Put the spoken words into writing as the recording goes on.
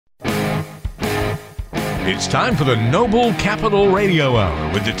It's time for the Noble Capital Radio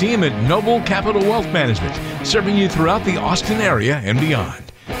Hour with the team at Noble Capital Wealth Management, serving you throughout the Austin area and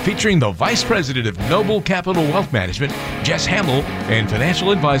beyond. Featuring the Vice President of Noble Capital Wealth Management, Jess Hamill, and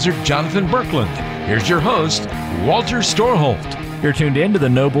Financial Advisor Jonathan Berkland. Here's your host, Walter Storholt. You're tuned in to the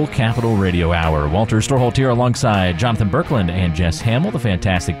Noble Capital Radio Hour. Walter Storholt here alongside Jonathan Berkland and Jess Hamill, the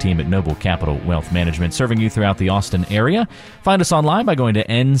fantastic team at Noble Capital Wealth Management, serving you throughout the Austin area. Find us online by going to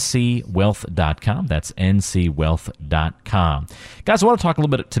ncwealth.com. That's ncwealth.com. Guys, I want to talk a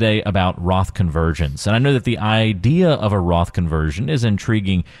little bit today about Roth conversions. And I know that the idea of a Roth conversion is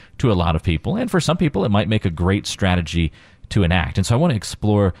intriguing to a lot of people. And for some people, it might make a great strategy to enact. And so I want to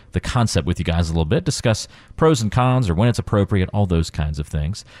explore the concept with you guys a little bit, discuss pros and cons or when it's appropriate, all those kinds of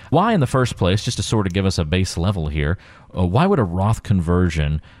things. Why in the first place, just to sort of give us a base level here, why would a Roth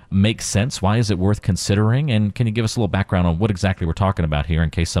conversion make sense? Why is it worth considering? And can you give us a little background on what exactly we're talking about here in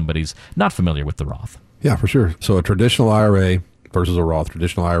case somebody's not familiar with the Roth? Yeah, for sure. So a traditional IRA versus a Roth.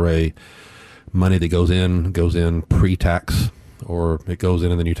 Traditional IRA, money that goes in pre-tax, or it goes in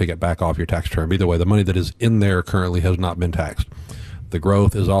and then you take it back off your tax return. Either way, the money that is in there currently has not been taxed. The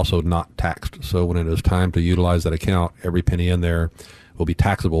growth is also not taxed. So when it is time to utilize that account, every penny in there will be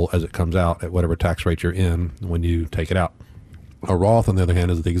taxable as it comes out at whatever tax rate you're in when you take it out. A Roth, on the other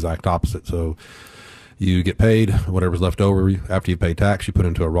hand, is the exact opposite. So you get paid, whatever's left over after you pay tax, you put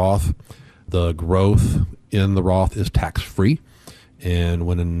into a Roth. The growth in the Roth is tax-free. And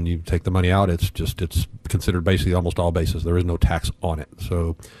when you take the money out, it's considered basically almost all basis. There is no tax on it.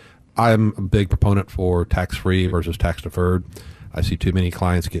 So I'm a big proponent for tax-free versus tax-deferred. I see too many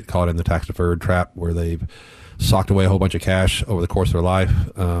clients get caught in the tax-deferred trap where they've socked away a whole bunch of cash over the course of their life,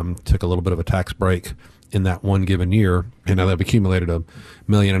 took a little bit of a tax break in that one given year, and now they've accumulated $1.5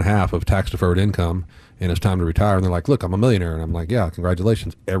 million of tax-deferred income, and it's time to retire. And they're like, look, I'm a millionaire. And I'm like, yeah,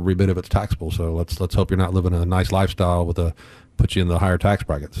 congratulations. Every bit of it's taxable. So let's hope you're not living a nice lifestyle put you in the higher tax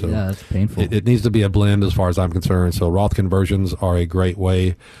bracket. So yeah, that's painful. It needs to be a blend as far as I'm concerned. So Roth conversions are a great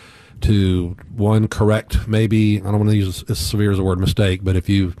way to, one, correct maybe, I don't want to use as severe as the word mistake, but if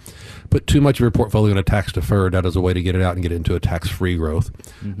you put too much of your portfolio in a tax deferred, that is a way to get it out and get it into a tax-free growth.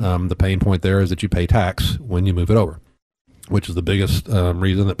 Mm-hmm. The pain point there is that you pay tax when you move it over, which is the biggest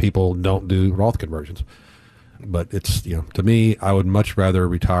reason that people don't do Roth conversions. But it's, to me, I would much rather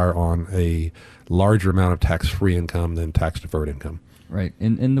retire on a larger amount of tax-free income than tax-deferred income. Right.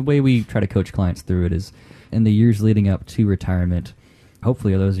 And the way we try to coach clients through it is in the years leading up to retirement,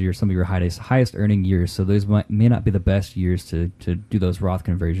 hopefully those are some of your highest earning years. So those may not be the best years to do those Roth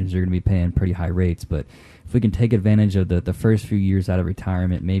conversions. You're going to be paying pretty high rates. But if we can take advantage of the first few years out of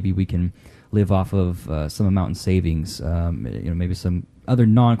retirement, maybe we can live off of some amount in savings, maybe some other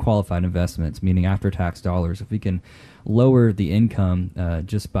non-qualified investments, meaning after-tax dollars. If we can lower the income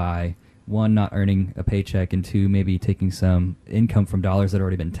just by, one, not earning a paycheck, and two, maybe taking some income from dollars that have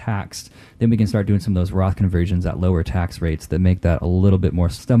already been taxed, then we can start doing some of those Roth conversions at lower tax rates that make that a little bit more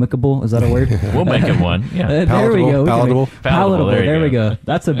stomachable. Is that a word? We'll make it one. Yeah. There we go. Palatable. Palatable. There we go.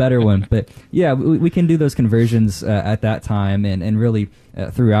 That's a better one. But yeah, we can do those conversions at that time and really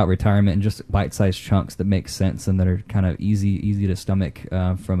throughout retirement in just bite-sized chunks that make sense and that are kind of easy to stomach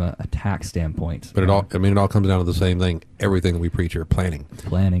from a tax standpoint. But it all comes down to the same thing. Everything that we preach here, planning.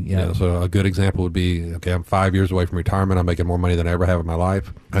 Planning, yeah. So a good example would be, okay, I'm 5 years away from retirement. I'm making more money than I ever have in my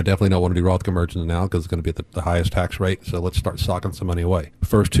life. I definitely don't want to do Roth conversions now because it's going to be at the highest tax rate. So let's start socking some money away.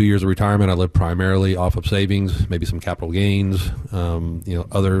 First 2 years of retirement, I lived primarily off of savings, maybe some capital gains,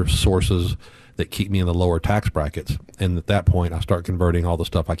 other sources that keep me in the lower tax brackets. And at that point, I start converting all the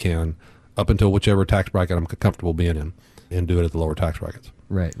stuff I can up until whichever tax bracket I'm comfortable being in and do it at the lower tax brackets.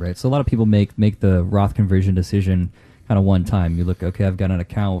 Right. So a lot of people make the Roth conversion decision kind of one time. You look, okay, I've got an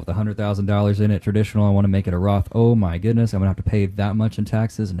account with $100,000 in it, traditional, I want to make it a Roth. Oh my goodness, I'm going to have to pay that much in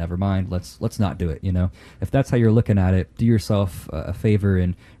taxes. Never mind, let's not do it. If that's how you're looking at it, do yourself a favor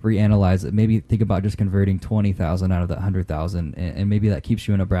and reanalyze it. Maybe think about just converting 20,000 out of that 100,000, and maybe that keeps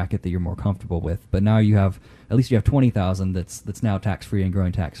you in a bracket that you're more comfortable with. But now at least you have 20,000 that's now tax-free and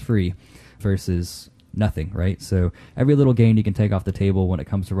growing tax-free versus nothing, right? So every little gain you can take off the table when it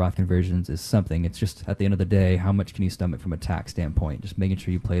comes to Roth conversions is something. It's just at the end of the day, how much can you stomach from a tax standpoint? Just making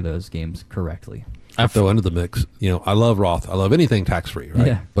sure you play those games correctly. I throw into the mix, I love Roth. I love anything tax-free, right?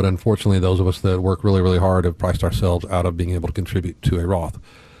 Yeah. But unfortunately, those of us that work really, really hard have priced ourselves out of being able to contribute to a Roth.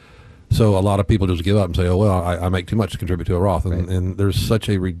 So a lot of people just give up and say, oh, well, I make too much to contribute to a Roth. And there's such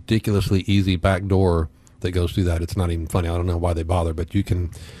a ridiculously easy back door that goes through that. It's not even funny. I don't know why they bother, but you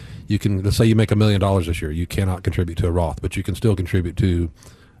can, let's say you make $1 million this year. You cannot contribute to a Roth, but you can still contribute to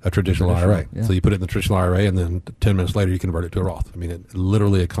a traditional IRA. Yeah. So you put it in the traditional IRA, and then 10 minutes later you convert it to a Roth. I mean, it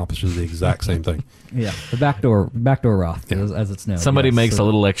literally accomplishes the exact same thing. Yeah, the backdoor Roth, as it's known. Somebody Yes. makes a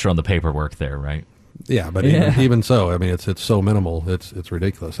little extra on the paperwork there, right? Yeah, but Yeah. even so, I mean, it's so minimal, it's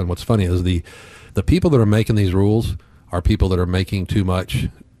ridiculous. And what's funny is the people that are making these rules are people that are making too much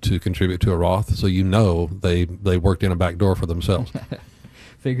to contribute to a Roth. So they worked in a back door for themselves.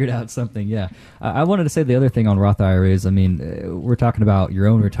 Figured out something, yeah. I wanted to say the other thing on Roth IRAs. I mean, we're talking about your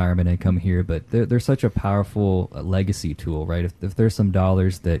own retirement income here, but they're such a powerful legacy tool, right? If there's some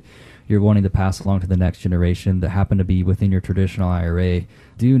dollars that you're wanting to pass along to the next generation that happen to be within your traditional IRA,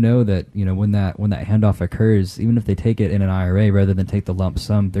 do know that when that handoff occurs, even if they take it in an IRA rather than take the lump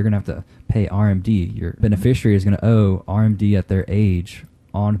sum, they're going to have to pay RMD. Your beneficiary is going to owe RMD at their age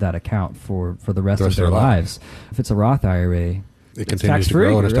on that account for the rest of their lives. If it's a Roth IRA, It continues to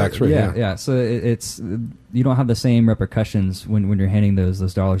grow and it's tax-free. Yeah. So it's you don't have the same repercussions when you're handing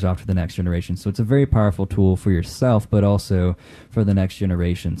those dollars off to the next generation. So it's a very powerful tool for yourself, but also for the next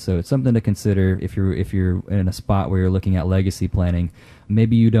generation. So it's something to consider if you're in a spot where you're looking at legacy planning.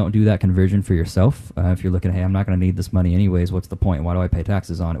 Maybe you don't do that conversion for yourself. If you're looking, hey, I'm not going to need this money anyways. What's the point? Why do I pay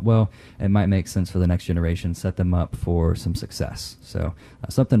taxes on it? Well, it might make sense for the next generation. Set them up for some success. So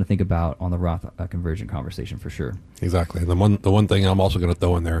something to think about on the Roth conversion conversation for sure. Exactly. And the one thing I'm also going to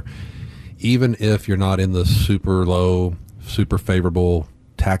throw in there, even if you're not in the super low, super favorable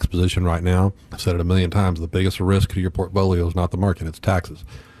tax position right now, I've said it a million times, the biggest risk to your portfolio is not the market, it's taxes.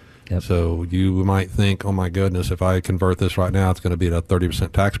 Yep. So you might think, oh my goodness, if I convert this right now, it's going to be at a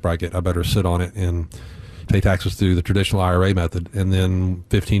 30% tax bracket. I better sit on it and pay taxes through the traditional IRA method. And then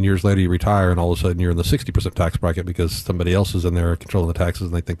 15 years later, you retire, and all of a sudden you're in the 60% tax bracket because somebody else is in there controlling the taxes,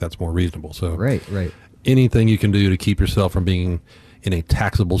 and they think that's more reasonable. So Right. anything you can do to keep yourself from being in a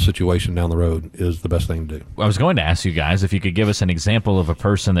taxable situation down the road is the best thing to do. I was going to ask you guys if you could give us an example of a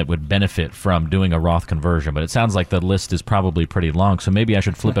person that would benefit from doing a Roth conversion, but it sounds like the list is probably pretty long, so maybe I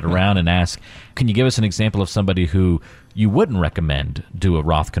should flip it around and ask, can you give us an example of somebody who you wouldn't recommend do a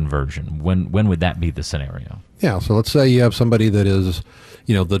Roth conversion? When would that be the scenario? Yeah, so let's say you have somebody that is,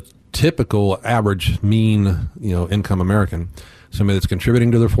 the typical average mean, income American, somebody that's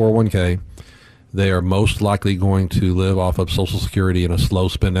contributing to their 401k. They are most likely going to live off of Social Security and a slow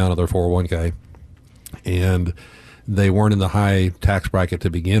spin down of their 401k. And they weren't in the high tax bracket to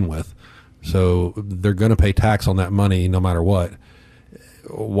begin with. So they're going to pay tax on that money no matter what.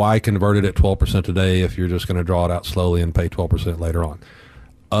 Why convert it at 12% today if you're just going to draw it out slowly and pay 12% later on?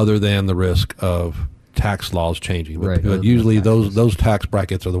 Other than the risk of tax laws changing. Right, But usually those tax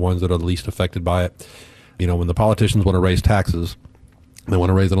brackets are the ones that are the least affected by it. When the politicians want to raise taxes, they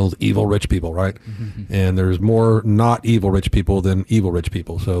want to raise those evil rich people, right? Mm-hmm. And there's more not evil rich people than evil rich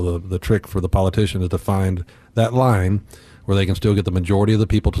people. So the trick for the politician is to find that line where they can still get the majority of the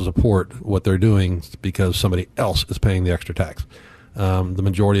people to support what they're doing because somebody else is paying the extra tax. The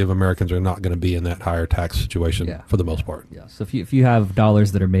majority of Americans are not going to be in that higher tax situation for the most part. Yeah. So if you have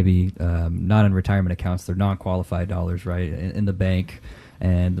dollars that are maybe not in retirement accounts, they're non-qualified dollars, right, in the bank,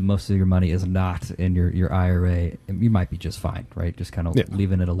 and most of your money is not in your IRA, you might be just fine, right? Just kind of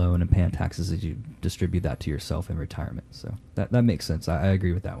leaving it alone and paying taxes as you distribute that to yourself in retirement. So that makes sense. I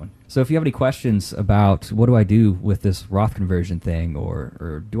agree with that one. So if you have any questions about what do I do with this Roth conversion thing,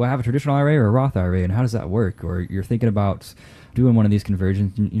 or do I have a traditional IRA or a Roth IRA, and how does that work? Or you're thinking about doing one of these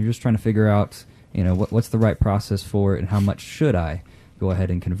conversions, and you're just trying to figure out, what's the right process for it and how much should I go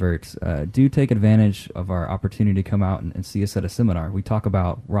ahead and convert. Do take advantage of our opportunity to come out and see us at a seminar. We talk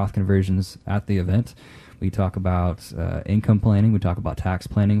about Roth conversions at the event. We talk about income planning. We talk about tax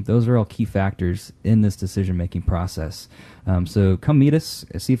planning. Those are all key factors in this decision-making process. So come meet us,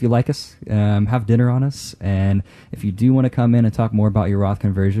 see if you like us, have dinner on us. And if you do want to come in and talk more about your Roth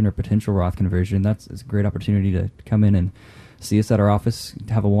conversion or potential Roth conversion, it's a great opportunity to come in and see us at our office,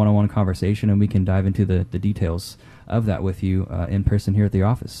 have a one-on-one conversation, and we can dive into the details of that with you in person here at the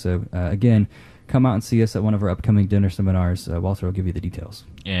office. So again, come out and see us at one of our upcoming dinner seminars. Walter will give you the details.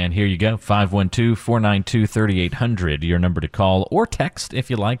 And here you go, 512-492-3800, your number to call or text if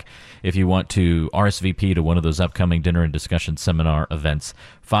you like, if you want to RSVP to one of those upcoming dinner and discussion seminar events,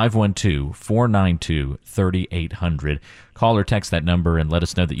 512-492-3800. Call or text that number and let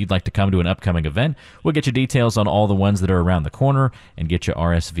us know that you'd like to come to an upcoming event. We'll get you details on all the ones that are around the corner and get you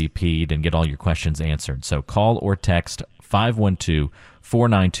RSVP'd and get all your questions answered. So call or text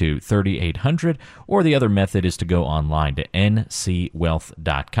 512-492-3800, or the other method is to go online to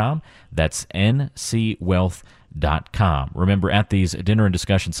ncwealth.com. That's ncwealth.com. Remember, at these dinner and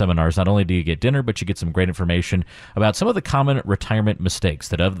discussion seminars, not only do you get dinner, but you get some great information about some of the common retirement mistakes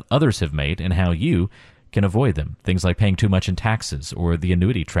that others have made and how you can avoid them. Things like paying too much in taxes or the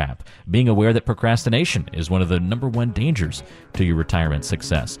annuity trap. Being aware that procrastination is one of the number one dangers to your retirement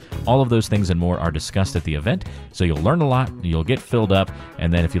success. All of those things and more are discussed at the event, so you'll learn a lot, you'll get filled up,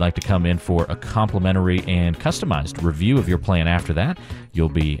 and then if you'd like to come in for a complimentary and customized review of your plan after that, you'll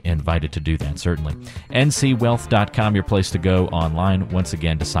be invited to do that, certainly. ncwealth.com, your place to go online once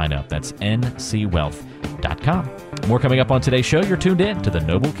again to sign up. That's ncwealth.com. More coming up on today's show. You're tuned in to the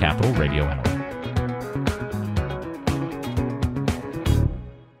Noble Capital Radio Hour.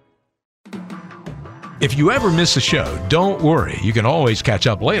 If you ever miss a show, don't worry. You can always catch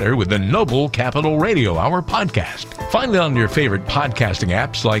up later with the Noble Capital Radio Hour podcast. Find it on your favorite podcasting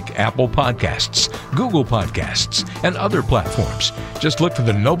apps like Apple Podcasts, Google Podcasts, and other platforms. Just look for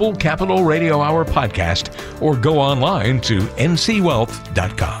the Noble Capital Radio Hour podcast or go online to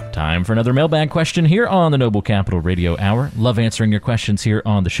ncwealth.com. Time for another mailbag question here on the Noble Capital Radio Hour. Love answering your questions here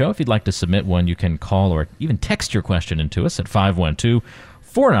on the show. If you'd like to submit one, you can call or even text your question into us at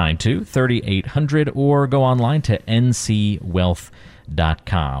 512-492-3800 or go online to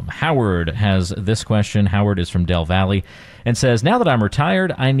ncwealth.com. Howard has this question. Howard is from Del Valley and says, now that I'm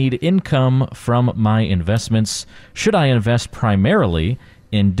retired, I need income from my investments. Should I invest primarily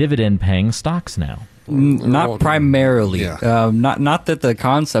in dividend-paying stocks now? Not primarily. Yeah. Not that the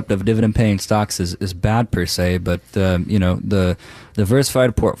concept of dividend-paying stocks is bad per se, but the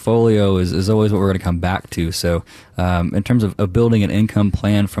diversified portfolio is always what we're going to come back to. So, in terms of building an income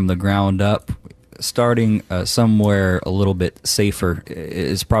plan from the ground up, starting somewhere a little bit safer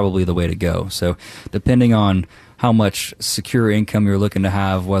is probably the way to go. So, depending on how much secure income you're looking to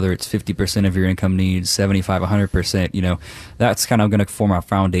have, whether it's 50% of your income needs, 75, 100%, that's kind of going to form our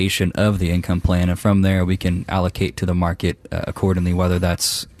foundation of the income plan. And from there, we can allocate to the market accordingly, whether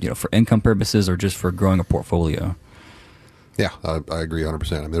that's, for income purposes or just for growing a portfolio. Yeah, I agree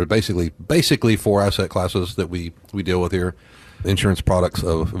 100%. I mean, there are basically four asset classes that we deal with here. Insurance products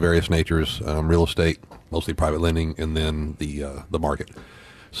of various natures, real estate, mostly private lending, and then the market.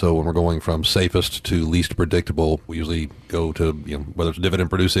 So when we're going from safest to least predictable, we usually go to whether it's dividend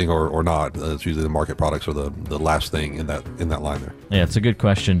producing or not. It's usually the market products are the last thing in that line there. Yeah, it's a good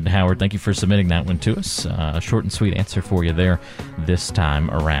question, Howard. Thank you for submitting that one to us. A short and sweet answer for you there this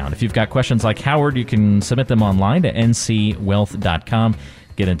time around. If you've got questions like Howard, you can submit them online to ncwealth.com.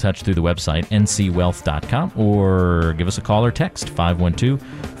 Get in touch through the website, ncwealth.com, or give us a call or text,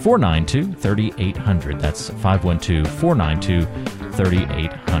 512-492-3800. That's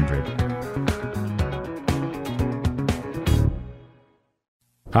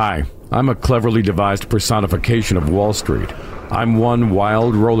 512-492-3800. Hi, I'm a cleverly devised personification of Wall Street. I'm one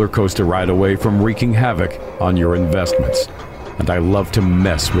wild roller coaster ride away from wreaking havoc on your investments, and I love to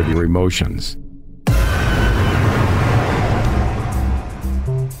mess with your emotions.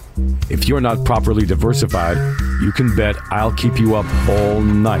 If you're not properly diversified, you can bet I'll keep you up all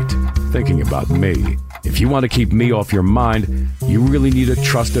night thinking about me. If you want to keep me off your mind, you really need a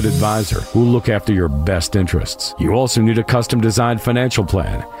trusted advisor who'll look after your best interests. You also need a custom-designed financial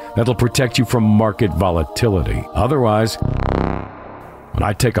plan that'll protect you from market volatility. Otherwise, when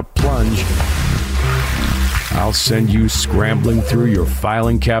I take a plunge, I'll send you scrambling through your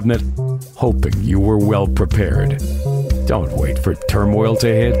filing cabinet, hoping you were well prepared. Don't wait for turmoil to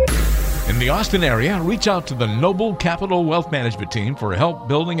hit. In the Austin area, reach out to the Noble Capital Wealth Management team for help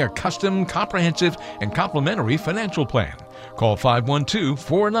building a custom, comprehensive, and complimentary financial plan. Call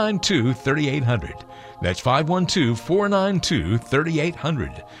 512-492-3800. That's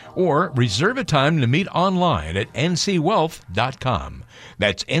 512-492-3800. Or reserve a time to meet online at ncwealth.com.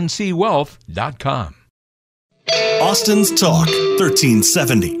 That's ncwealth.com. Austin's Talk,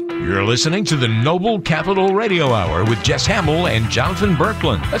 1370. You're listening to the Noble Capital Radio Hour with Jess Hamill and Jonathan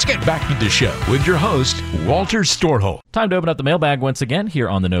Birkeland. Let's get back to the show with your host, Walter Storholt. Time to open up the mailbag once again here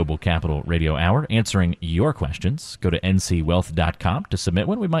on the Noble Capital Radio Hour, answering your questions. Go to ncwealth.com to submit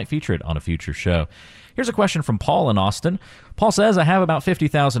one. We might feature it on a future show. Here's a question from Paul in Austin. Paul says, I have about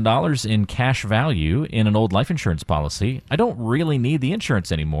 $50,000 in cash value in an old life insurance policy. I don't really need the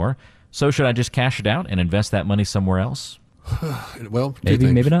insurance anymore, so should I just cash it out and invest that money somewhere else? Well,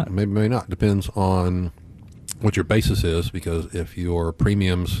 maybe not. Maybe not. Depends on what your basis is, because if your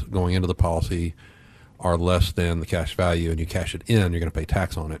premiums going into the policy are less than the cash value and you cash it in, you're going to pay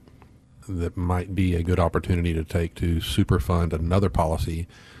tax on it. That might be a good opportunity to take to super fund another policy,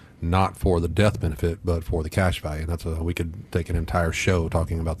 not for the death benefit, but for the cash value. And we could take an entire show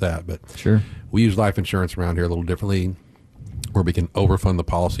talking about that. But sure, we use life insurance around here a little differently, where we can overfund the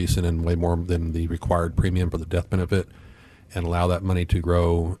policy, send in way more than the required premium for the death benefit, and allow that money to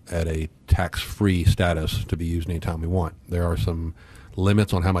grow at a tax-free status to be used anytime we want. There are some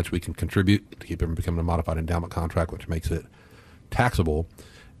limits on how much we can contribute to keep it from becoming a modified endowment contract, which makes it taxable.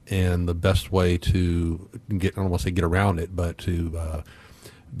 And the best way to get, I don't want to say get around it, but to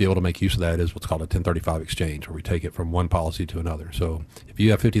be able to make use of that is what's called a 1035 exchange, where we take it from one policy to another. So if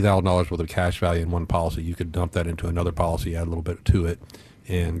you have $50,000 worth of cash value in one policy, you could dump that into another policy, add a little bit to it,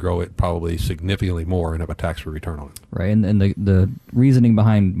 and grow it probably significantly more and have a tax-free return on it. Right, and the reasoning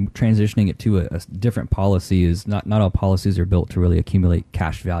behind transitioning it to a different policy is not all policies are built to really accumulate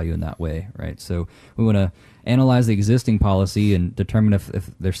cash value in that way, right? So we want to analyze the existing policy and determine if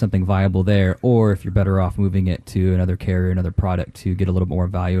there's something viable there, or if you're better off moving it to another carrier, another product to get a little more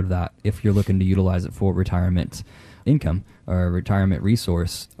value of that if you're looking to utilize it for retirement income or a retirement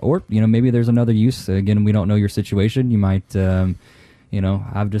resource. Or, maybe there's another use. Again, we don't know your situation. You might have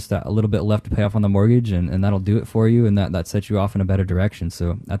just a little bit left to pay off on the mortgage, and that'll do it for you, and that sets you off in a better direction.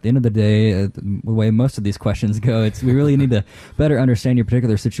 So at the end of the day, the way most of these questions go, we really need to better understand your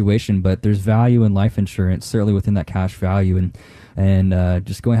particular situation, but there's value in life insurance, certainly within that cash value, and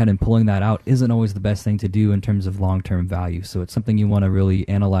just going ahead and pulling that out isn't always the best thing to do in terms of long-term value. So it's something you want to really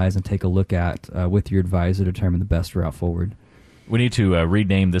analyze and take a look at with your advisor to determine the best route forward. We need to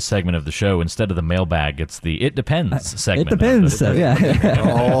rename this segment of the show. Instead of the mailbag, it's the It Depends segment. It depends. Yeah. It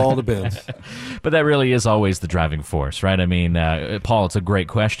all depends. But that really is always the driving force, right? I mean, Paul, it's a great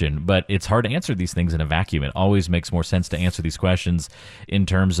question, but it's hard to answer these things in a vacuum. It always makes more sense to answer these questions in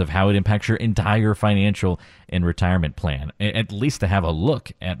terms of how it impacts your entire financial and retirement plan, at least to have a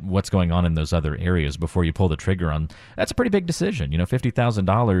look at what's going on in those other areas before you pull the trigger on. That's a pretty big decision.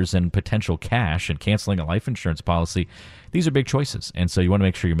 $50,000 in potential cash and canceling a life insurance policy. These are big choices, and so you want to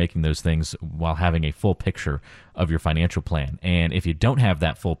make sure you're making those things while having a full picture of your financial plan. And if you don't have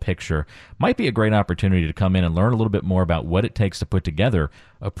that full picture, might be a great opportunity to come in and learn a little bit more about what it takes to put together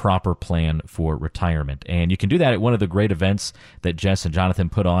a proper plan for retirement. And you can do that at one of the great events that Jess and Jonathan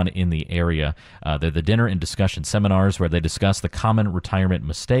put on in the area. They're the dinner and discussion seminars where they discuss the common retirement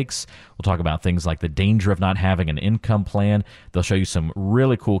mistakes. We'll talk about things like the danger of not having an income plan. They'll show you some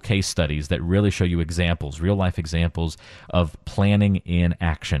really cool case studies that really show you examples, real life examples of planning in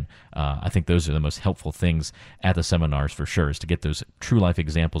action. I think those are the most helpful things at the seminars for sure, is to get those true life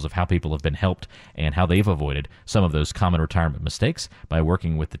examples of how people have been helped and how they've avoided some of those common retirement mistakes by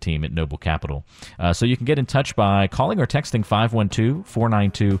working with the team at Noble Capital. So you can get in touch by calling or texting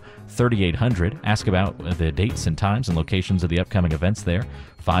 512-492-3800. Ask about the dates and times and locations of the upcoming events there.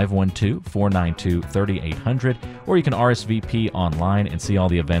 512-492-3800, or you can RSVP online and see all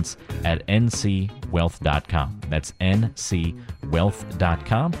the events at ncwealth.com. That's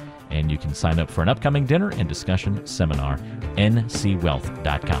ncwealth.com, and you can sign up for an upcoming dinner and discussion seminar,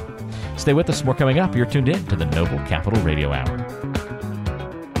 ncwealth.com. Stay with us, more coming up. You're tuned in to the Noble Capital Radio Hour.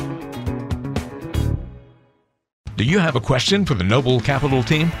 Do you have a question for the Noble Capital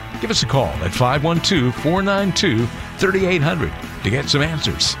team? Give us a call at 512-492-3800 to get some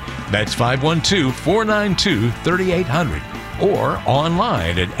answers. That's 512-492-3800 or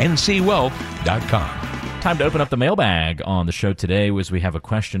online at ncwealth.com. Time to open up the mailbag on the show today as we have a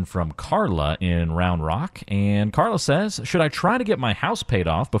question from Carla in Round Rock. And Carla says, should I try to get my house paid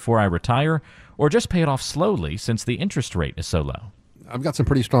off before I retire, or just pay it off slowly since the interest rate is so low? I've got some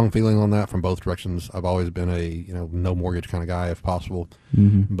pretty strong feeling on that from both directions. I've always been a no mortgage kind of guy if possible.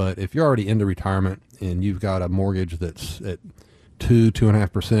 Mm-hmm. But if you're already into retirement and you've got a mortgage that's at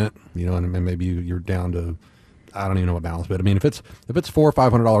 2.5%, and maybe you're down to, I don't even know what balance, but I mean if it's $400 or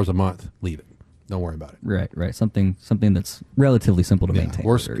 $500 a month, leave it. Don't worry about it. Right. Something that's relatively simple to maintain.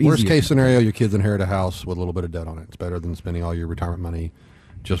 Worst case scenario, your kids inherit a house with a little bit of debt on it. It's better than spending all your retirement money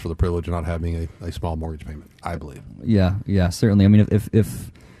just for the privilege of not having a small mortgage payment, I believe. Yeah, certainly. I mean, if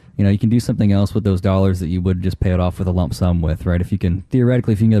you can do something else with those dollars that you would just pay it off with a lump sum with, right? If you can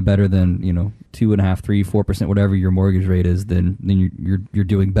get better than 2.5%, 3%, 4%, whatever your mortgage rate is, then you're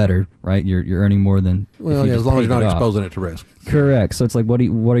doing better, right? You're earning more than as long as you're not exposing it to risk. Correct. So it's like, what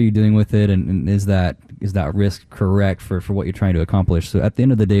are you doing with it, and is that risk correct for what you're trying to accomplish? So at the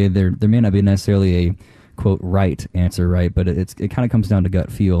end of the day, there may not be necessarily a quote right answer, right? But it kind of comes down to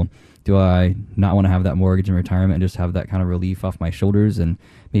gut feel. Do I not want to have that mortgage in retirement and just have that kind of relief off my shoulders and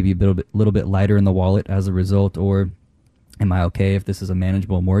maybe a little bit lighter in the wallet as a result? Or am I okay if this is a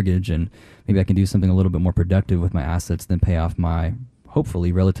manageable mortgage and maybe I can do something a little bit more productive with my assets than pay off my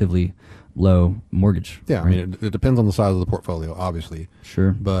hopefully relatively low mortgage? Yeah, right? I mean, it depends on the size of the portfolio, obviously.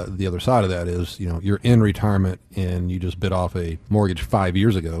 Sure. But the other side of that is, you're in retirement and you just bid off a mortgage 5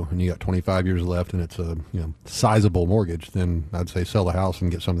 years ago and you got 25 years left and it's a sizable mortgage, then I'd say sell the house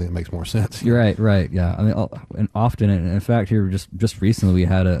and get something that makes more sense. You're right. Yeah. I mean, and often, in fact, here just recently we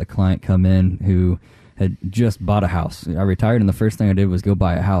had a client come in who had just bought a house. I retired, and the first thing I did was go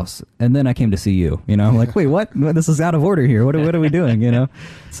buy a house. And then I came to see you. I'm like, wait, what? This is out of order here. What are we doing?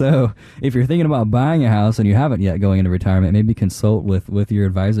 So if you're thinking about buying a house and you haven't yet going into retirement, maybe consult with your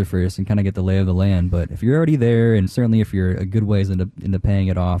advisor first and kind of get the lay of the land. But if you're already there, and certainly if you're a good ways into paying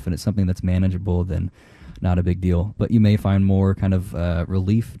it off, and it's something that's manageable, then not a big deal. But you may find more kind of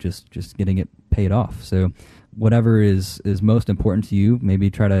relief just getting it paid off. So whatever is most important to you,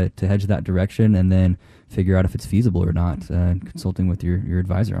 maybe try to hedge that direction, and then figure out if it's feasible or not, consulting with your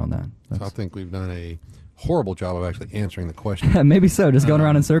advisor on that. So I think we've done a horrible job of actually answering the question. Maybe so, just going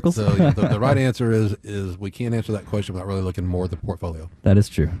around in circles. So the right answer is we can't answer that question without really looking more at the portfolio. That is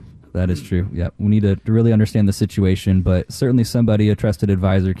true. Yeah, we need to really understand the situation, but certainly somebody, a trusted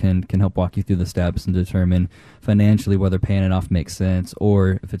advisor, can help walk you through the steps and determine financially whether paying it off makes sense,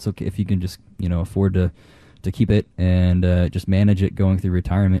 or if it's okay, if you can just afford to keep it and just manage it going through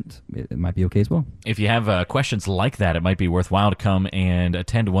retirement, it might be okay as well. If you have questions like that, it might be worthwhile to come and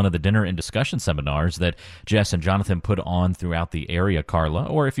attend one of the dinner and discussion seminars that Jess and Jonathan put on throughout the area, Carla,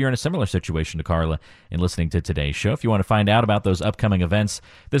 or if you're in a similar situation to Carla and listening to today's show, if you want to find out about those upcoming events,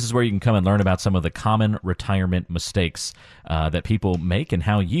 this is where you can come and learn about some of the common retirement mistakes that people make and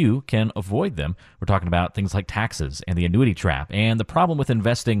how you can avoid them. We're talking about things like taxes and the annuity trap and the problem with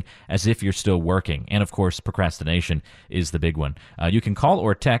investing as if you're still working, and of course, procrastination is the big one. You can call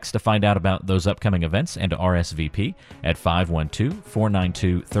or text to find out about those upcoming events and to RSVP at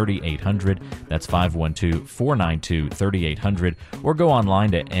 512-492-3800. That's 512-492-3800. Or go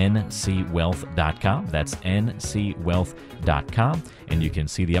online to ncwealth.com. That's ncwealth.com. And you can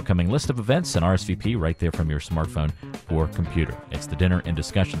see the upcoming list of events and RSVP right there from your smartphone or computer. It's the dinner and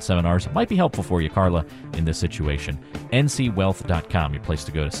discussion seminars. It might be helpful for you, Carla, in this situation. ncwealth.com, your place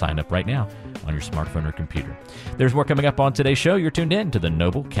to go to sign up right now on your smartphone or computer. There's more coming up on today's show. You're tuned in to the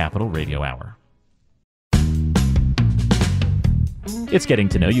Noble Capital Radio Hour. It's getting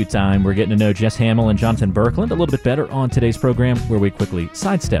to know you time. We're getting to know Jess Hamill and Jonathan Birkeland a little bit better on today's program, where we quickly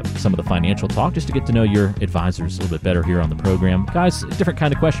sidestep some of the financial talk just to get to know your advisors a little bit better here on the program. Guys, a different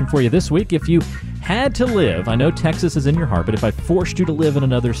kind of question for you this week. If you had to live, I know Texas is in your heart, but if I forced you to live in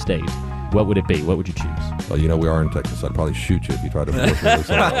another state, what would it be? What would you choose? Well, we are in Texas. I'd probably shoot you if you tried to force me to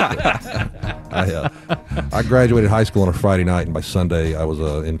somewhere. I graduated high school on a Friday night, and by Sunday I was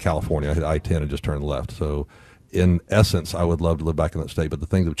in California. I hit I-10 and just turned left. So in essence, I would love to live back in that state, but the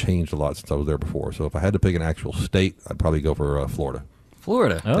things have changed a lot since I was there before. So if I had to pick an actual state, I'd probably go for Florida.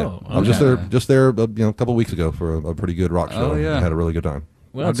 Florida? Oh, yeah. okay. I was just there a couple of weeks ago for a pretty good rock show. Oh, yeah. I had a really good time.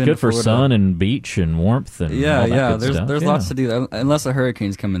 Well, it's good for sun and beach and warmth and all that good stuff. There's lots to do, unless a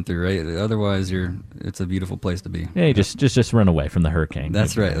hurricane's coming through, right? Otherwise, it's a beautiful place to be. Yeah, you just run away from the hurricane.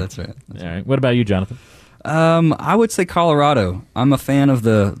 That's right. All right. What about you, Jonathan? I would say Colorado. I'm a fan of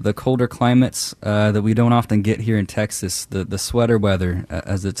the colder climates that we don't often get here in Texas, the sweater weather,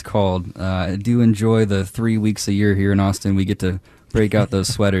 as it's called. I do enjoy the 3 weeks a year here in Austin. We get to break out those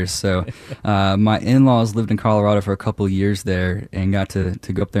sweaters. So my in-laws lived in Colorado for a couple of years there and got to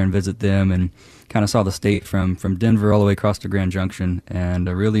go up there and visit them, and kind of saw the state from Denver all the way across to Grand Junction, and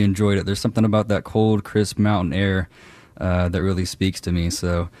I really enjoyed it. There's something about that cold, crisp mountain air that really speaks to me.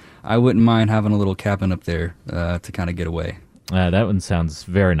 So I wouldn't mind having a little cabin up there to kind of get away. That one sounds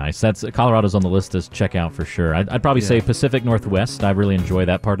very nice. Colorado's on the list to check out for sure. I'd probably say Pacific Northwest. I really enjoy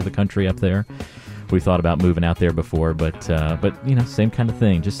that part of the country up there. We thought about moving out there before, but same kind of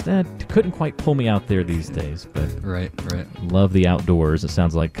thing. Just couldn't quite pull me out there these days. But right. Love the outdoors. It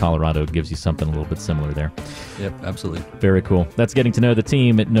sounds like Colorado gives you something a little bit similar there. Yep, absolutely. Very cool. That's getting to know the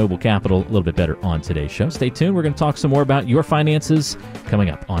team at Noble Capital a little bit better on today's show. Stay tuned. We're going to talk some more about your finances coming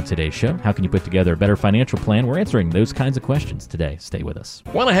up on today's show. How can you put together a better financial plan? We're answering those kinds of questions today. Stay with us.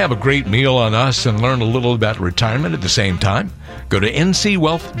 Want to have a great meal on us and learn a little about retirement at the same time? Go to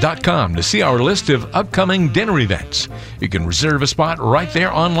ncwealth.com to see our list of upcoming dinner events. You can reserve a spot right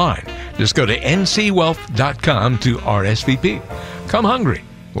there online. Just go to ncwealth.com to RSVP. Come hungry.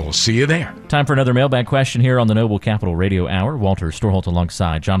 We'll see you there. Time for another mailbag question here on the Noble Capital Radio Hour. Walter Storholt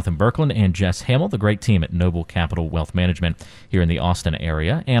alongside Jonathan Birkeland and Jess Hamill, the great team at Noble Capital Wealth Management here in the Austin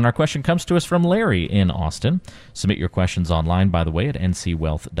area. And our question comes to us from Larry in Austin. Submit your questions online, by the way, at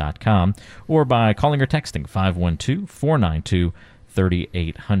ncwealth.com or by calling or texting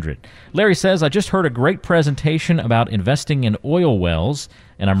 512-492-3800. Larry says, I just heard a great presentation about investing in oil wells,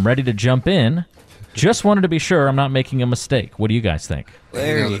 and I'm ready to jump in. Just wanted to be sure I'm not making a mistake. What do you guys think?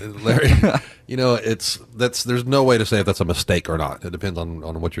 Larry, there's no way to say if that's a mistake or not. It depends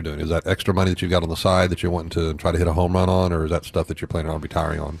on what you're doing. Is that extra money that you've got on the side that you're wanting to try to hit a home run on, or is that stuff that you're planning on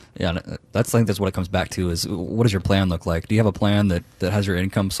retiring on? Yeah, that's what it comes back to is what does your plan look like? Do you have a plan that has your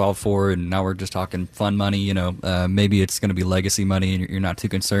income solved for, and now we're just talking fun money, maybe it's going to be legacy money and you're not too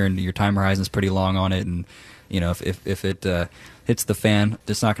concerned. Your time horizon's pretty long on it, and if it hits the fan,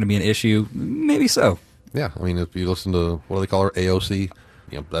 it's not going to be an issue. Maybe so. Yeah, I mean, if you listen to, what do they call her, AOC,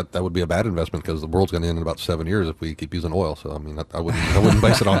 that would be a bad investment because the world's going to end in about 7 years if we keep using oil. So, I mean, I wouldn't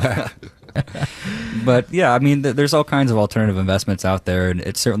base it on that. But yeah, I mean, there's all kinds of alternative investments out there, and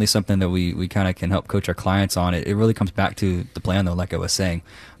it's certainly something that we kind of can help coach our clients on. It really comes back to the plan, though, like I was saying.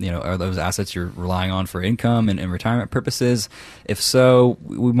 Are those assets you're relying on for income and retirement purposes? If so,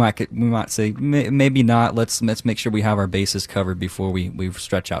 we might say maybe not. Let's make sure we have our bases covered before we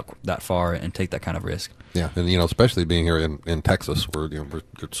stretch out that far and take that kind of risk. Yeah, and especially being here in Texas, where we're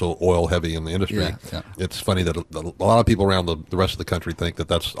so oil heavy in the industry. Yeah. It's funny that a lot of people around the rest of the country think that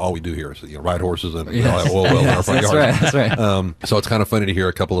that's all we do here is ride horses and oil wells in our front yard. That's right. So it's kind of funny to hear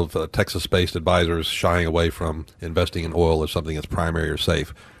a couple of Texas-based advisors shying away from investing in oil as something that's primary or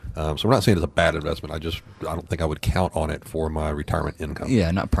safe. So we're not saying it's a bad investment. I don't think I would count on it for my retirement income. Yeah,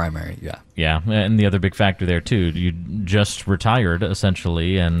 not primary. Yeah. Yeah, and the other big factor there too, you just retired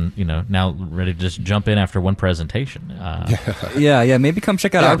essentially, and now ready to just jump in after one presentation. Yeah. Maybe come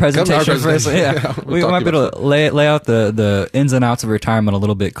check out our presentation first. Yeah, we might be able to lay out the ins and outs of retirement a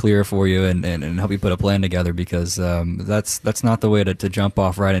little bit clearer for you, and help you put a plan together, because that's not the way to jump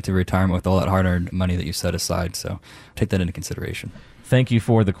off right into retirement with all that hard-earned money that you set aside. So take that into consideration. Thank you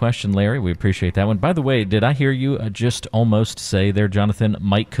for the question, Larry. We appreciate that one. By the way, did I hear you just almost say there, Jonathan,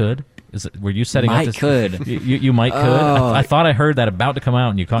 Mike could? Were you setting Mike up this? could. You might could? I thought I heard that about to come out,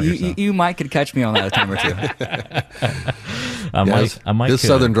 and you caught yourself. You might could catch me on that a time or two. I might his could.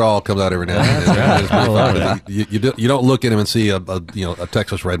 southern drawl comes out every now and then. I love it. You don't look at him and see a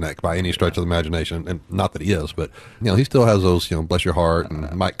Texas redneck by any stretch of the imagination, and not that he is, but he still has those bless your heart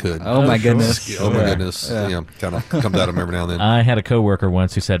and Mike could. Oh my goodness! Oh my goodness! Kind of comes out of him every now and then. I had a coworker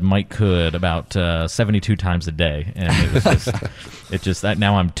once who said Mike could about 72 times a day, and it was just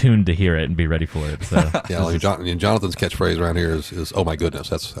now I'm tuned to hear it and be ready for it. So Jonathan's catchphrase around here is oh my goodness.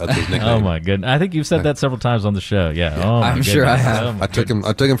 That's his nickname. Oh my goodness! I think you've said that several times on the show. Yeah. Oh, I'm sure I have. I took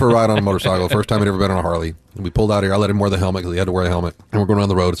him for a ride on a motorcycle. First time he'd ever been on a Harley. We pulled out here. I let him wear the helmet because he had to wear a helmet. And we're going down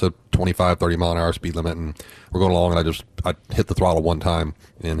the road. It's a 25, 30 mile an hour speed limit. And we're going along, and I hit the throttle one time.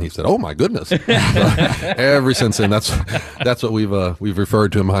 And he said, oh, my goodness. So, ever since then, that's what we've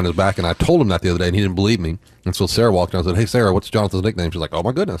referred to him behind his back. And I told him that the other day, and he didn't believe me. And so Sarah walked in and said, hey, Sarah, what's Jonathan's nickname? She's like, oh,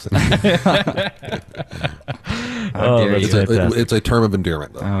 my goodness. It's a term of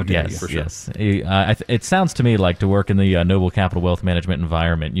endearment, though. Oh, dear. Yes, For sure. yes. It sounds to me like to work in the Noble Capital Wealth Management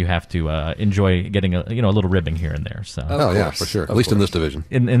environment, you have to enjoy getting a little ribbing here and there. So. Oh, yeah, for sure. At least in this division.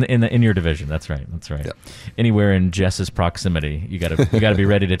 In your division, that's right. Yep. Anywhere in Jess's proximity, you got to be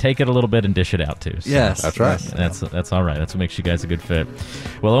ready to take it a little bit and dish it out too. So yes, that's right. That's all right. That's what makes you guys a good fit.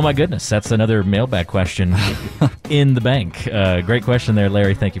 Well, oh my goodness, that's another mailbag question in the bank. Great question there,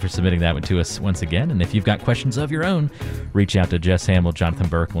 Larry. Thank you for submitting that one to us once again. And if you've got questions of your own, reach out to Jess Hamill, Jonathan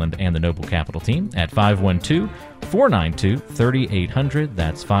Birkeland, and the Noble Capital team at 512-492-3800.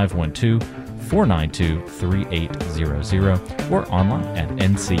 That's 512-492-3800, or online at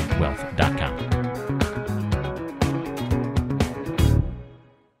ncwealth.com.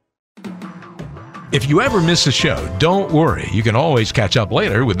 If you ever miss a show, don't worry. You can always catch up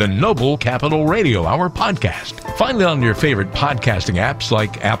later with the Noble Capital Radio Hour podcast. Find it on your favorite podcasting apps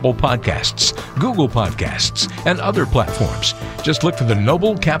like Apple Podcasts, Google Podcasts, and other platforms. Just look for the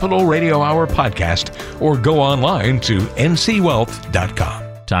Noble Capital Radio Hour podcast or go online to ncwealth.com.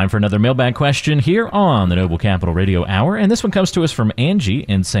 Time for another mailbag question here on the Noble Capital Radio Hour, and this one comes to us from Angie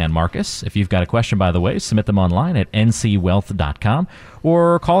in San Marcos. If you've got a question, by the way, submit them online at ncwealth.com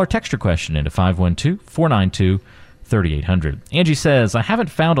or call or text your question into 512-492-3800. Angie says, I haven't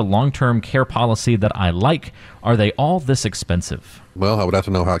found a long-term care policy that I like. Are they all this expensive? Well, I would have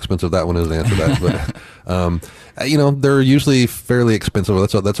to know how expensive that one is to answer that. But, they're usually fairly expensive.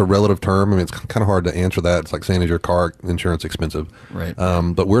 That's a relative term. I mean, it's kind of hard to answer that. It's like saying, is your car insurance expensive? Right.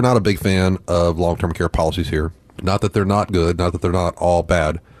 But we're not a big fan of long-term care policies here. Not that they're not good, not that they're not all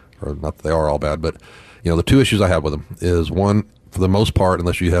bad, or not that they are all bad, but, the two issues I have with them is, one, for the most part,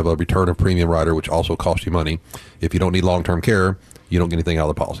 unless you have a return of premium rider, which also costs you money, if you don't need long-term care, you don't get anything out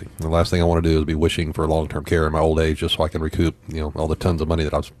of the policy. The last thing I want to do is be wishing for long-term care in my old age just so I can recoup, all the tons of money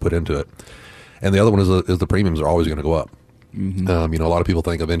that I've put into it. And the other one is the premiums are always going to go up. You know, a lot of people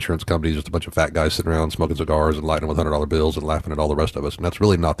think of insurance companies just a bunch of fat guys sitting around smoking cigars and lighting them with $100 bills and laughing at all the rest of us. And that's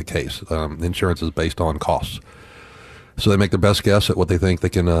really not the case. Insurance is based on costs. So they make their best guess at what they think they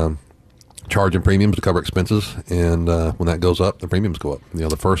can charge in premiums to cover expenses. And when that goes up, the premiums go up. You know,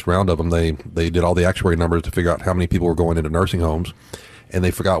 the first round of them, they did all the actuary numbers to figure out how many people were going into nursing homes. And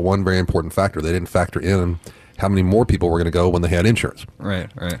they forgot one very important factor. They didn't factor in how many more people were going to go when they had insurance. Right.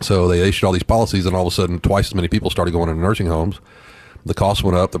 So they issued all these policies, and all of a sudden, twice as many people started going into nursing homes. The costs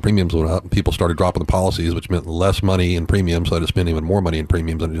went up, the premiums went up, and people started dropping the policies, which meant less money in premiums, so they had to spend even more money in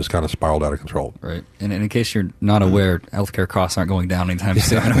premiums, and it just kind of spiraled out of control. Right. And in case you're not aware, healthcare costs aren't going down anytime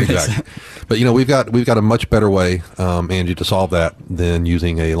soon. Exactly. But, you know, we've got a much better way, Angie, to solve that than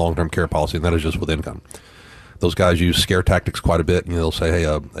using a long-term care policy, and that is just with income. Those guys use scare tactics quite a bit. You know, they'll say, hey,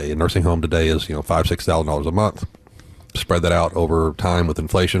 a nursing home today is, you know, $5,000-$6,000 a month. Spread that out over time with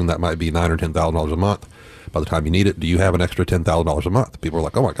inflation. That might be $9,000 or $10,000 a month. By the time you need it, do you have an extra $10,000 a month? People are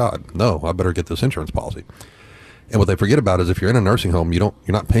like, oh my God, no, I better get this insurance policy. And what they forget about is if you're in a nursing home, you're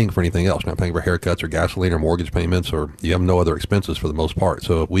not paying for anything else. You're not paying for haircuts or gasoline or mortgage payments, or you have no other expenses for the most part.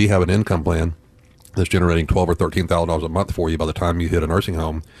 So if we have an income plan that's generating $12,000 or $13,000 a month for you, by the time you hit a nursing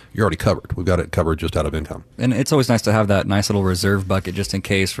home, you're already covered. We've got it covered just out of income. And it's always nice to have that nice little reserve bucket just in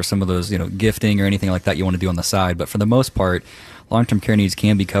case for some of those, you know, gifting or anything like that you want to do on the side. But for the most part, long-term care needs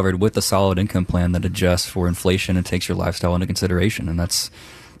can be covered with a solid income plan that adjusts for inflation and takes your lifestyle into consideration. And that's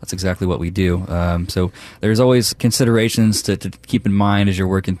exactly what we do. So there's always considerations to keep in mind as you're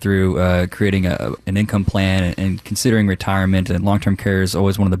working through creating an income plan and considering retirement. And long-term care is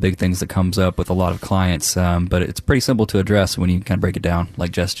always one of the big things that comes up with a lot of clients. But it's pretty simple to address when you kind of break it down,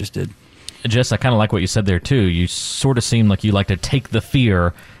 like Jess just did. Jess, I kind of like what you said there, too. You sort of seem like you like to take the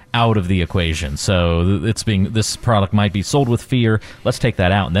fear out of the equation. So this product might be sold with fear. Let's take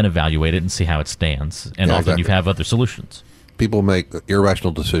that out and then evaluate it and see how it stands. And often you have other solutions. People make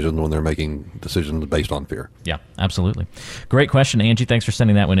irrational decisions when they're making decisions based on fear. Yeah, absolutely. Great question, Angie. Thanks for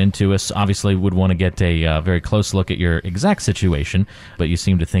sending that one in to us. Obviously, would want to get a very close look at your exact situation, but you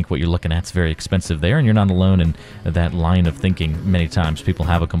seem to think what you're looking at is very expensive there, and you're not alone in that line of thinking. Many times people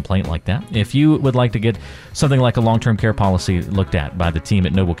have a complaint like that. If you would like to get something like a long-term care policy looked at by the team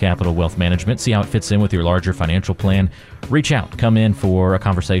at Noble Capital Wealth Management, see how it fits in with your larger financial plan, reach out. Come in for a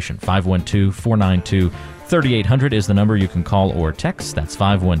conversation. 512-492-3800 is the number you can call or text. That's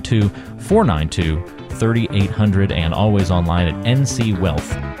 512-492-3800, and always online at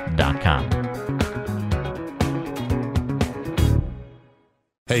ncwealth.com.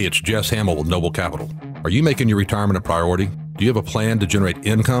 Hey, it's Jess Hamill with Noble Capital. Are you making your retirement a priority? Do you have a plan to generate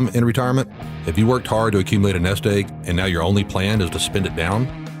income in retirement? Have you worked hard to accumulate a nest egg and now your only plan is to spend it down?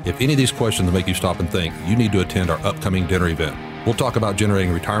 If any of these questions make you stop and think, you need to attend our upcoming dinner event. We'll talk about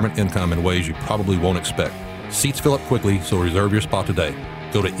generating retirement income in ways you probably won't expect. Seats fill up quickly, so reserve your spot today.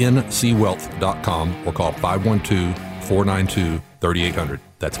 Go to ncwealth.com or call 512-492-3800.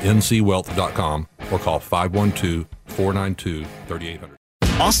 That's ncwealth.com or call 512-492-3800.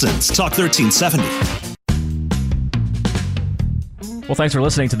 Austin's Talk 1370. Well, thanks for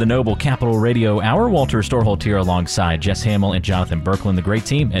listening to the Noble Capital Radio Hour. Walter Storholt here alongside Jess Hamill and Jonathan Berkland, the great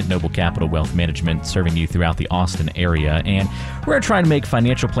team at Noble Capital Wealth Management, serving you throughout the Austin area. And we're trying to make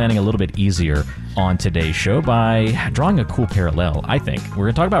financial planning a little bit easier on today's show by drawing a cool parallel, I think. We're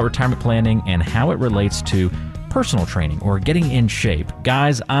going to talk about retirement planning and how it relates to personal training or getting in shape.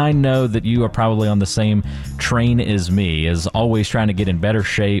 Guys, I know that you are probably on the same train as me, as always trying to get in better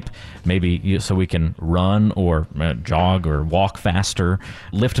shape, maybe so we can run or jog or walk faster,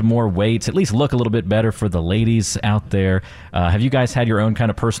 lift more weights, at least look a little bit better for the ladies out there. Have you guys had your own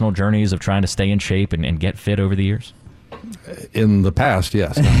kind of personal journeys of trying to stay in shape and get fit over the years? In the past,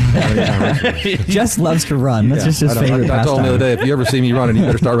 yes. Jess loves to run. That's just his favorite I told him the other day, if you ever see me running, you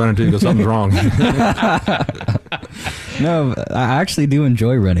better start running too, because something's wrong. No, I actually do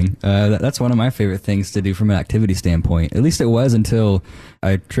enjoy running. That's one of my favorite things to do from an activity standpoint. At least it was until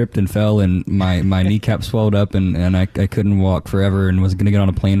I tripped and fell and my kneecap swelled up and I couldn't walk forever and was going to get on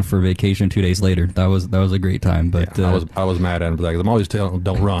a plane for vacation 2 days later. That was a great time. But yeah, I was mad at him for that because I'm always telling him,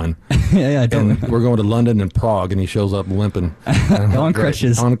 don't run. Yeah, don't. We're going to London and Prague, and he shows up limping. On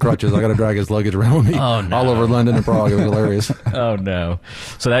crutches. On crutches. I got to drag his luggage around me all over London and Prague. It was hilarious. Oh, no.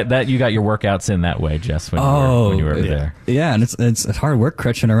 So that you got your workouts in that way, Jess, when you were there. Yeah, and it's hard work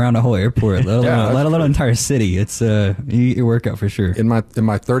crutching around a whole airport, let alone an entire city. It's you get your workout for sure. In my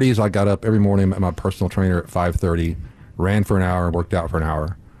 30s, I got up every morning at my personal trainer at 5:30, ran for an hour and worked out for an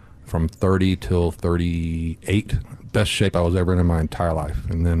hour. From 30 till 38, best shape I was ever in my entire life.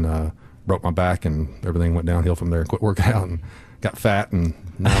 And then broke my back and everything went downhill from there and quit working out and got fat, and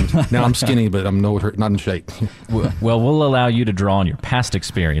now I'm skinny, but I'm not in shape. Well, we'll allow you to draw on your past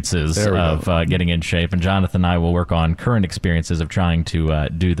experiences of getting in shape, and Jonathan and I will work on current experiences of trying to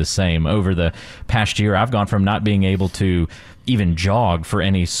do the same. Over the past year, I've gone from not being able to even jog for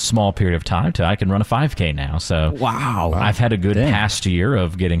any small period of time to I can run a 5K now. So Wow. I've had a good past year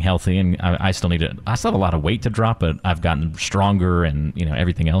of getting healthy, and I still have a lot of weight to drop, but I've gotten stronger, and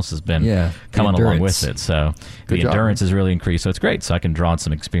everything else has been coming along with it. So the endurance has really increased. So it's great. So I can draw on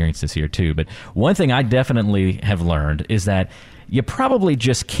some experiences here too. But one thing I definitely have learned is that you probably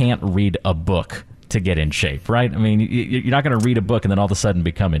just can't read a book to get in shape, right? I mean, you're not going to read a book and then all of a sudden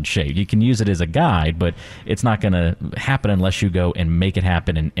become in shape. You can use it as a guide, but it's not going to happen unless you go and make it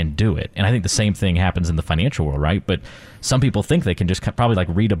happen and do it. And I think the same thing happens in the financial world, right? But some people think they can just probably like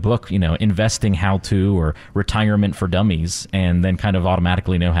read a book, investing how to or retirement for dummies, and then kind of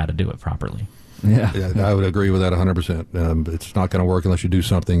automatically know how to do it properly. Yeah, I would agree with that 100%. It's not going to work unless you do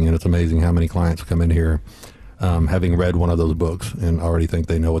something, and it's amazing how many clients come in here having read one of those books and already think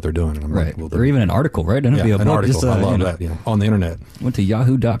they know what they're doing. And I'm like, well, or even an article, right? Doesn't it be a an book? article. Just, I love that, on the internet. Went to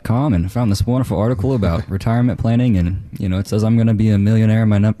yahoo.com and found this wonderful article about retirement planning, and, it says I'm going to be a millionaire,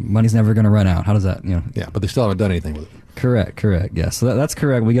 my money's never going to run out. How does that, Yeah, but they still haven't done anything with it. Correct. Yeah, so that's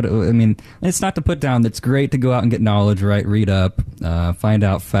correct. We got to, it's not to put down. It's great to go out and get knowledge, right? Read up, find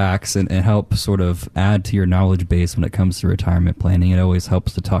out facts, and help sort of add to your knowledge base when it comes to retirement planning. It always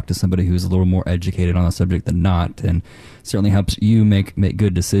helps to talk to somebody who's a little more educated on the subject than not, and certainly helps you make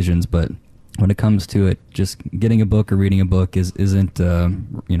good decisions. But when it comes to it, just getting a book or reading a book isn't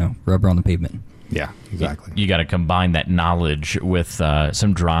rubber on the pavement. Yeah, exactly. You got to combine that knowledge with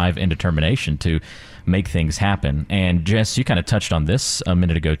some drive and determination to make things happen. And Jess, you kind of touched on this a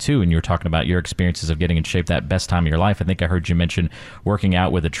minute ago too, and you were talking about your experiences of getting in shape that best time of your life. I think I heard you mention working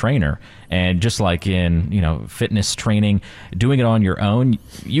out with a trainer. And just like in fitness training, doing it on your own,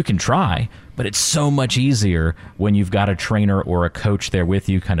 you can try, but it's so much easier when you've got a trainer or a coach there with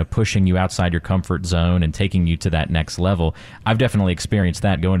you, kind of pushing you outside your comfort zone and taking you to that next level. I've definitely experienced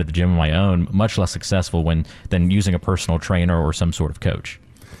that going to the gym on my own, much less successful than using a personal trainer or some sort of coach.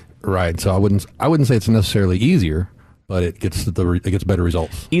 Right. So I wouldn't say it's necessarily easier, but it gets better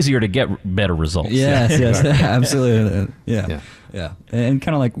results. Easier to get better results. Yes, absolutely. Yeah. And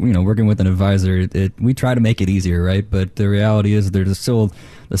kind of like, working with an advisor, we try to make it easier, right? But the reality is there's still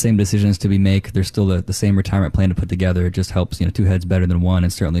the same decisions to be made. There's still the same retirement plan to put together. It just helps, two heads better than one,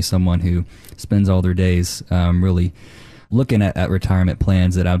 and certainly someone who spends all their days really looking at retirement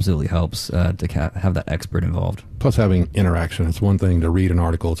plans, it absolutely helps to have that expert involved. Plus having interaction. It's one thing to read an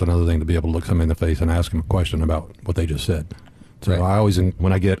article. It's another thing to be able to look somebody in the face and ask them a question about what they just said. So right. I always,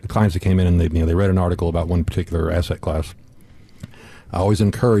 when I get clients that came in and they read an article about one particular asset class, I always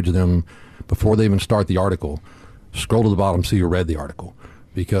encourage them, before they even start the article, scroll to the bottom, see who read the article.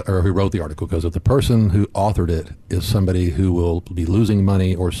 Or who wrote the article, because if the person who authored it is somebody who will be losing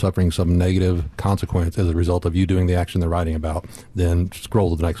money or suffering some negative consequence as a result of you doing the action they're writing about, then scroll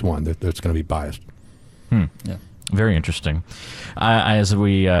to the next one. That's going to be biased. Yeah. Very interesting. As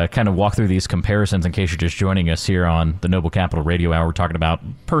we kind of walk through these comparisons, in case you're just joining us here on the Noble Capital Radio Hour, we're talking about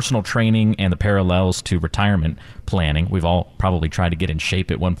personal training and the parallels to retirement planning. We've all probably tried to get in shape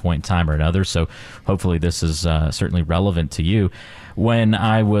at one point in time or another, so hopefully this is certainly relevant to you. When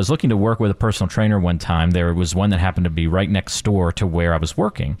I was looking to work with a personal trainer one time, there was one that happened to be right next door to where I was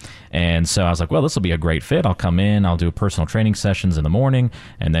working. And so I was like, well, this will be a great fit. I'll come in, I'll do personal training sessions in the morning,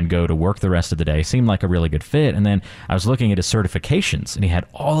 and then go to work the rest of the day. Seemed like a really good fit. And then I was looking at his certifications, and he had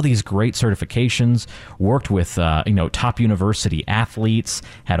all these great certifications, worked with top university athletes,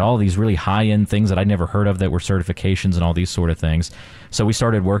 had all these really high-end things that I'd never heard of that were certifications and all these sort of things. So we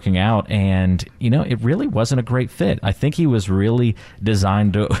started working out, and, it really wasn't a great fit. I think he was really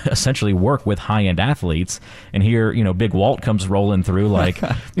designed to essentially work with high-end athletes. And here, Big Walt comes rolling through like,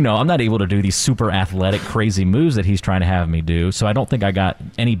 I'm not able to do these super athletic, crazy moves that he's trying to have me do. So I don't think I got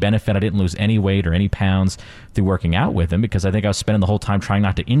any benefit. I didn't lose any weight or any pounds through working out with him, because I think I was spending the whole time trying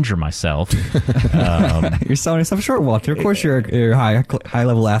not to injure myself. You're selling yourself short, Walter. Of course you're a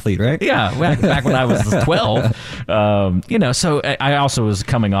high-level athlete, right? Yeah, back when I was 12. So I also was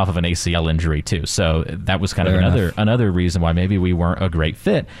coming off of an ACL injury too. So that was kind of another reason why maybe we weren't a great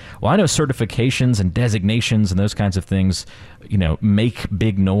fit. Well, I know certifications and designations and those kinds of things, make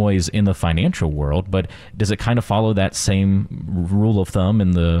big noise in the financial world, but does it kind of follow that same rule of thumb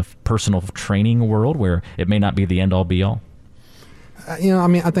in the personal training world, where it may not be the end all be all? I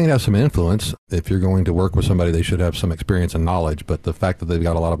think it has some influence. If you're going to work with somebody, they should have some experience and knowledge, but the fact that they've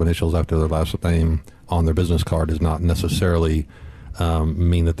got a lot of initials after their last name on their business card is not necessarily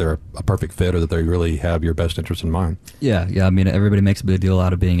mean that they're a perfect fit or that they really have your best interest in mind. Yeah. I mean, everybody makes a big deal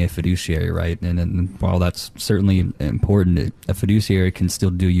out of being a fiduciary, right? And while that's certainly important, a fiduciary can still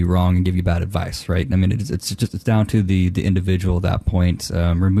do you wrong and give you bad advice, right? I mean, it's down to the individual at that point.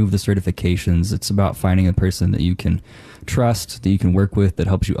 Remove the certifications. It's about finding a person that you can trust, that you can work with, that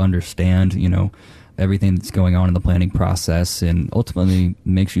helps you understand, everything that's going on in the planning process, and ultimately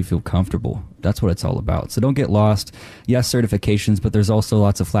makes you feel comfortable. That's what it's all about. So don't get lost. Yes, certifications, but there's also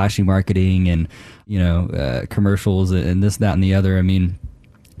lots of flashy marketing and, commercials and this, that, and the other. I mean,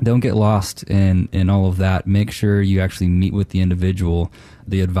 don't get lost in all of that. Make sure you actually meet with the individual,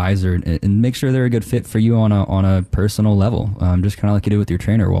 the advisor, and make sure they're a good fit for you on a personal level. Just kind of like you do with your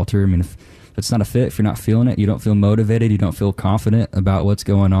trainer, Walter. I mean, if it's not a fit, if you're not feeling it, you don't feel motivated, you don't feel confident about what's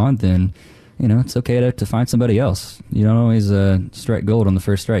going on, then it's okay to find somebody else. You don't always strike gold on the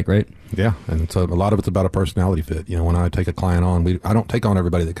first strike, right? Yeah, and so a lot of it's about a personality fit. When I take a client on, I don't take on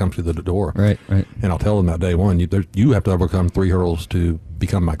everybody that comes through the door. Right. And I'll tell them that day one, you have to overcome 3 hurdles to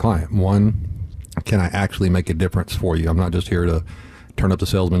become my client. One, can I actually make a difference for you? I'm not just here to turn up the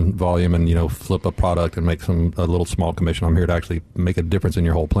salesman volume and flip a product and make a little small commission. I'm here to actually make a difference in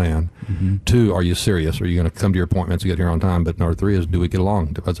your whole plan. Mm-hmm. 2, are you serious? Are you going to come to your appointments and get here on time? But number 3 is, do we get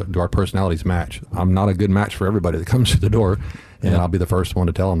along? Do our personalities match? I'm not a good match for everybody that comes through the door, and I'll be the first one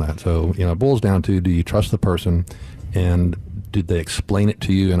to tell them that. So it boils down to, do you trust the person, and did they explain it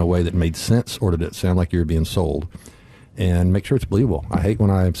to you in a way that made sense, or did it sound like you were being sold? And make sure it's believable. I hate when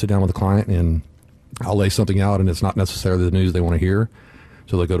I sit down with a client and I'll lay something out and it's not necessarily the news they want to hear.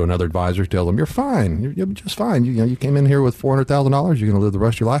 So they go to another advisor, tell them, you're fine. You're just fine. You came in here with $400,000. You're going to live the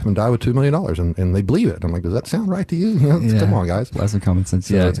rest of your life and die with $2 million. And they believe it. I'm like, does that sound right to you? Come on, guys. Lots of common sense.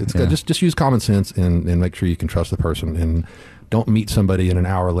 So it's good. Just use common sense and make sure you can trust the person. And don't meet somebody and an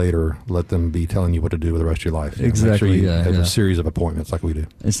hour later let them be telling you what to do with the rest of your life. Exactly. Make sure you have a series of appointments like we do.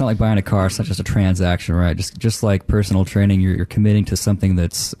 It's not like buying a car. It's not just a transaction, right? Just like personal training, you're committing to something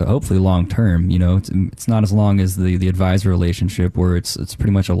that's hopefully long term. It's not as long as the advisor relationship, where it's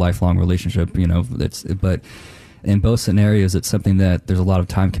pretty much a lifelong relationship. But in both scenarios, it's something that there's a lot of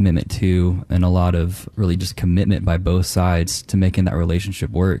time commitment to, and a lot of really just commitment by both sides to making that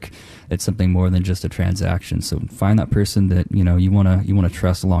relationship work. It's something more than just a transaction. So find that person that you want to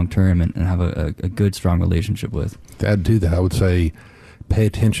trust long term and have a good, strong relationship with. To add to that, I would say, pay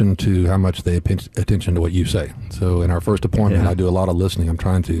attention to how much they pay attention to what you say. So in our first appointment, I do a lot of listening. I'm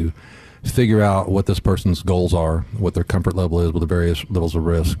trying to figure out what this person's goals are, what their comfort level is with the various levels of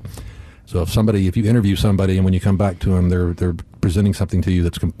risk. So if you interview somebody and when you come back to them, they're presenting something to you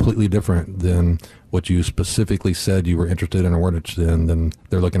that's completely different than what you specifically said you were interested in or weren't interested in, then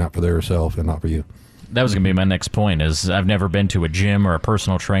they're looking out for themselves and not for you. That was going to be my next point. Is I've never been to a gym or a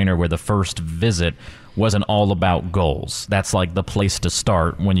personal trainer where the first visit wasn't all about goals. That's like the place to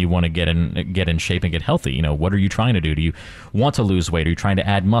start when you want to get in shape and get healthy. What are you trying to do? Do you want to lose weight? Are you trying to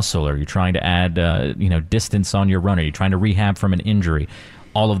add muscle? Are you trying to add distance on your run? Are you trying to rehab from an injury?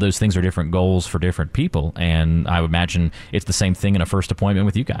 All of those things are different goals for different people, and I would imagine it's the same thing in a first appointment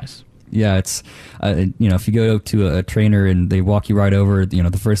with you guys. Yeah, it's if you go to a trainer and they walk you right over,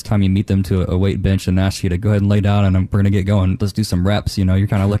 the first time you meet them to a weight bench and ask you to go ahead and lay down and we're gonna get going. Let's do some reps. You're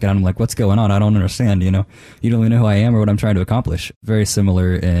kind of looking at them like, what's going on? I don't understand. You don't even know who I am or what I'm trying to accomplish. Very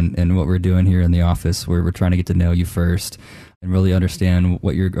similar in what we're doing here in the office, where we're trying to get to know you first and really understand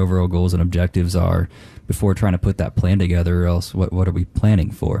what your overall goals and objectives are before trying to put that plan together, or else what are we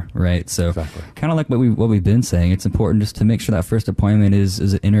planning for, right? So exactly. Kind of like what we've been saying, it's important just to make sure that first appointment is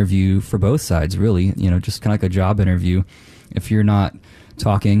an interview for both sides, really, just kind of like a job interview. If you're not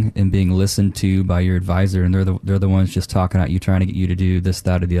talking and being listened to by your advisor and they're the ones just talking at you, trying to get you to do this,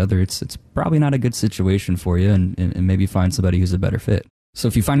 that, or the other, it's probably not a good situation for you, and maybe find somebody who's a better fit. So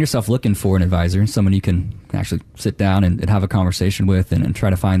if you find yourself looking for an advisor, someone you can actually sit down and have a conversation with and try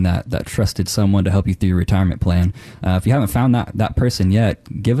to find that trusted someone to help you through your retirement plan. If you haven't found that person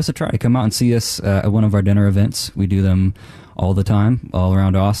yet, give us a try. Come out and see us at one of our dinner events. We do them all the time, all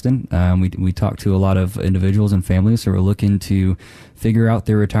around Austin. We talk to a lot of individuals and families who are looking to figure out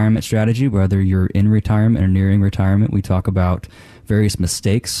their retirement strategy, whether you're in retirement or nearing retirement. We talk about various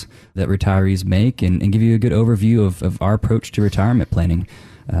mistakes that retirees make and give you a good overview of our approach to retirement planning.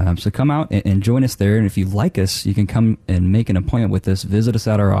 So come out and join us there. And if you like us, you can come and make an appointment with us, visit us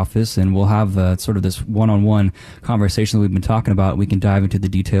at our office, and we'll have sort of this one-on-one conversation that we've been talking about. We can dive into the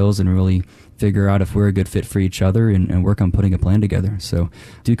details and really figure out if we're a good fit for each other and work on putting a plan together. So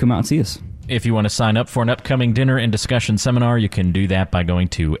do come out and see us. If you want to sign up for an upcoming dinner and discussion seminar, you can do that by going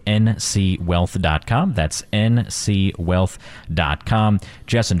to ncwealth.com. That's ncwealth.com.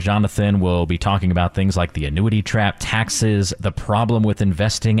 Jess and Jonathan will be talking about things like the annuity trap, taxes, the problem with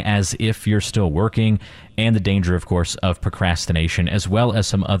investing as if you're still working, and the danger, of course, of procrastination, as well as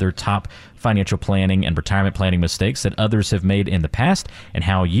some other top financial planning and retirement planning mistakes that others have made in the past, and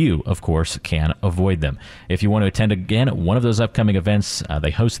how you, of course, can avoid them. If you want to attend again one of those upcoming events,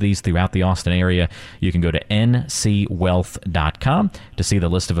 they host these throughout the Austin area. You can go to ncwealth.com to see the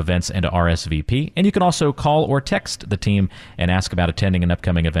list of events and to RSVP, and you can also call or text the team and ask about attending an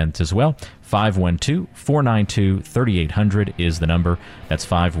upcoming event as well. 512-492-3800 is the number. That's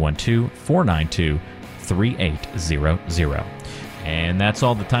 512-492-3800. And that's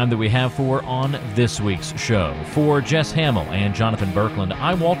all the time that we have for on this week's show. For Jess Hamill and Jonathan Birkeland,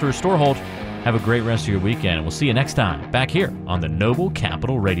 I'm Walter Storholt. Have a great rest of your weekend, and we'll see you next time back here on the Noble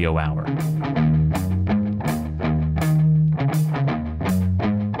Capital Radio Hour.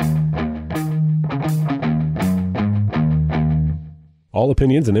 All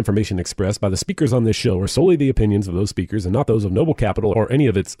opinions and information expressed by the speakers on this show are solely the opinions of those speakers and not those of Noble Capital or any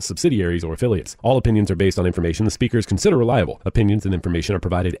of its subsidiaries or affiliates. All opinions are based on information the speakers consider reliable. Opinions and information are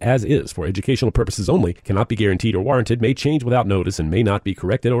provided as is for educational purposes only, cannot be guaranteed or warranted, may change without notice, and may not be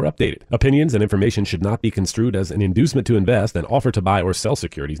corrected or updated. Opinions and information should not be construed as an inducement to invest, an offer to buy or sell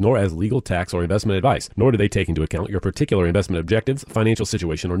securities, nor as legal, tax, or investment advice, nor do they take into account your particular investment objectives, financial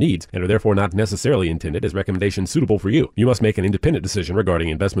situation, or needs, and are therefore not necessarily intended as recommendations suitable for you. You must make an independent decision regarding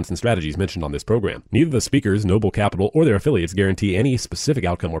investments and strategies mentioned on this program. Neither the speakers, Noble Capital, or their affiliates guarantee any specific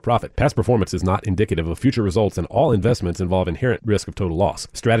outcome or profit. Past performance is not indicative of future results, and all investments involve inherent risk of total loss.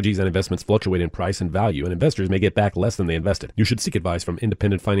 Strategies and investments fluctuate in price and value, and investors may get back less than they invested. You should seek advice from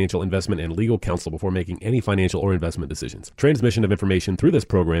independent financial investment and legal counsel before making any financial or investment decisions. Transmission of information through this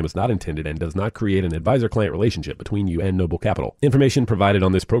program is not intended and does not create an advisor-client relationship between you and Noble Capital. Information provided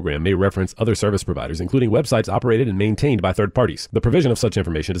on this program may reference other service providers, including websites operated and maintained by third parties. The provision of such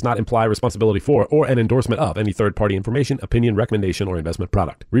information does not imply responsibility for or an endorsement of any third-party information, opinion, recommendation, or investment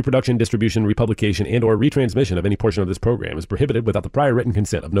product. Reproduction, distribution, republication, and/or retransmission of any portion of this program is prohibited without the prior written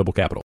consent of Noble Capital.